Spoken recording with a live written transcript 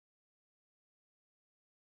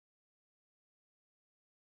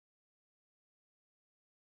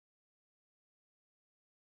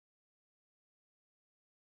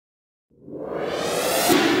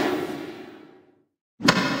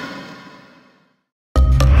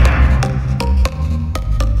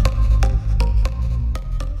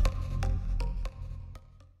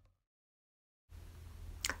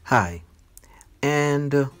Hi,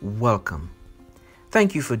 and welcome.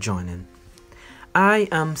 Thank you for joining. I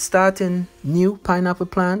am starting new pineapple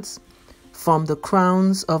plants from the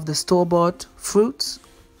crowns of the store-bought fruits.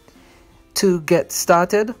 To get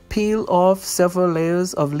started, peel off several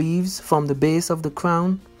layers of leaves from the base of the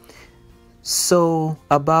crown, so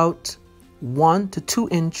about 1 to 2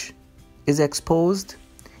 inch is exposed.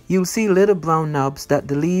 You'll see little brown knobs that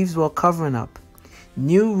the leaves were covering up.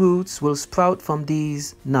 New roots will sprout from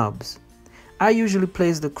these knobs. I usually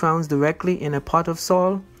place the crowns directly in a pot of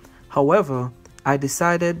soil. However, I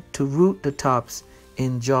decided to root the tops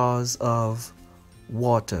in jars of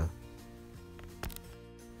water.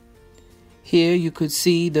 Here you could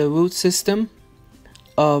see the root system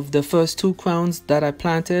of the first 2 crowns that I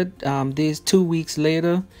planted these 2 weeks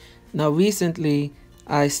later. Now recently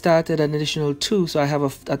I started an additional 2, so I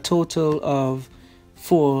have a total of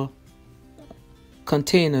 4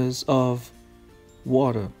 containers of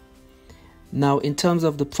water. Now in terms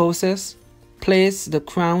of the process, place the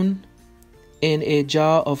crown in a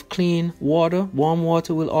jar of clean water. Warm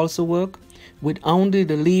water will also work, with only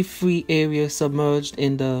the leaf-free area submerged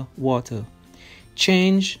in the water.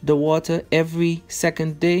 Change the water every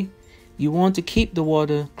second day. You want to keep the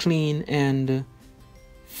water clean and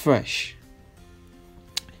fresh.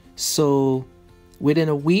 So within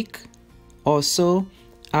a week or so,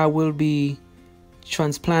 I will be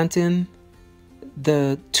transplanting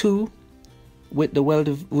the 2 with the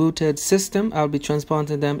well-rooted system. I'll be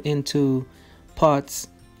transplanting them into pots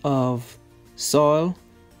of soil,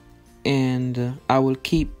 and I will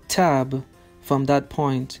keep tab from that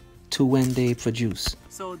point to when they produce.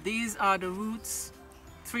 So these are the roots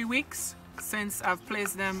 3 weeks since I've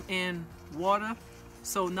placed them in water.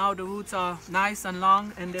 So now the roots are nice and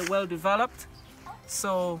long and they're well developed.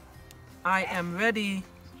 So I am ready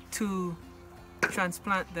to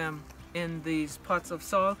transplant them in these pots of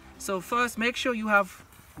soil. So first, make sure you have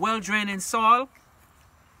well draining soil.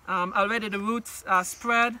 Already the roots are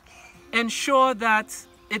spread. Ensure that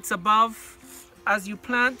it's above, as you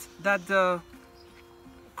plant, that the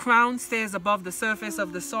crown stays above the surface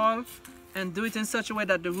of the soil, and do it in such a way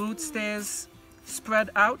that the root stays spread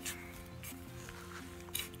out.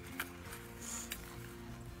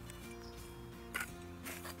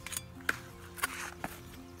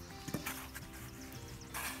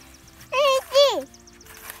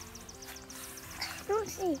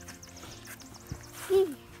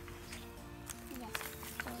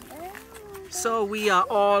 So we are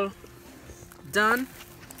all done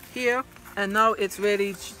here, and now it's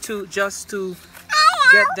ready to just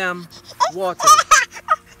get them watered.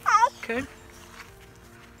 Okay.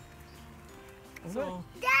 So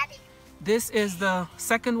this is the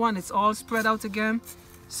second one. It's all spread out again.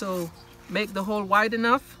 So make the hole wide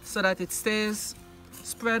enough so that it stays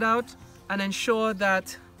spread out, and ensure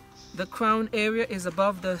that the crown area is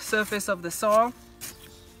above the surface of the soil.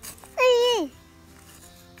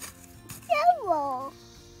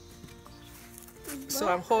 So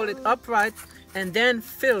I'm holding it upright and then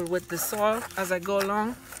fill with the soil as I go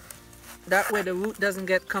along. That way the root doesn't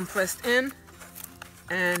get compressed in.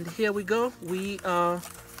 And here we go. We are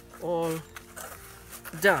all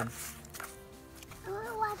done. I want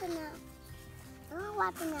to water now. I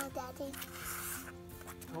want to water now, Daddy.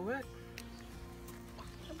 All right.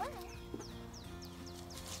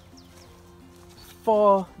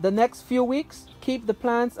 For the next few weeks, keep the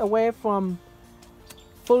plants away from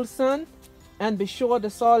full sun, and be sure the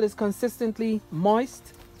soil is consistently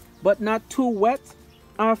moist but not too wet.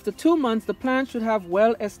 After 2 months, the plant should have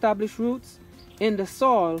well-established roots in the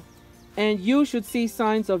soil, and you should see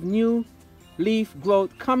signs of new leaf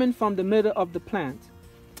growth coming from the middle of the plant.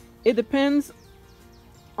 It depends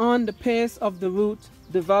on the pace of the root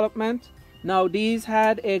development. Now these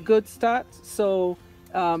had a good start, so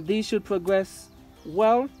these should progress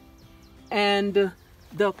well. And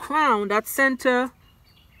the crown, that center,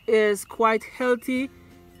 is quite healthy,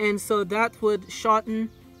 and so that would shorten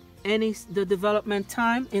the development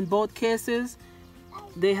time. In both cases,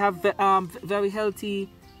 they have very healthy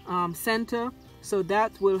center, so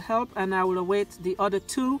that will help. And I will await the other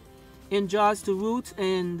 2 in jars to root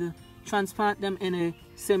and transplant them in a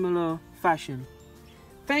similar fashion.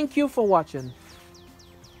 Thank you for watching,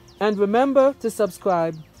 and remember to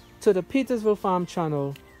subscribe to the Petersville Farm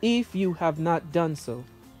channel if you have not done so.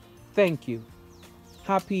 Thank you.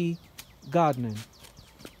 Happy gardening.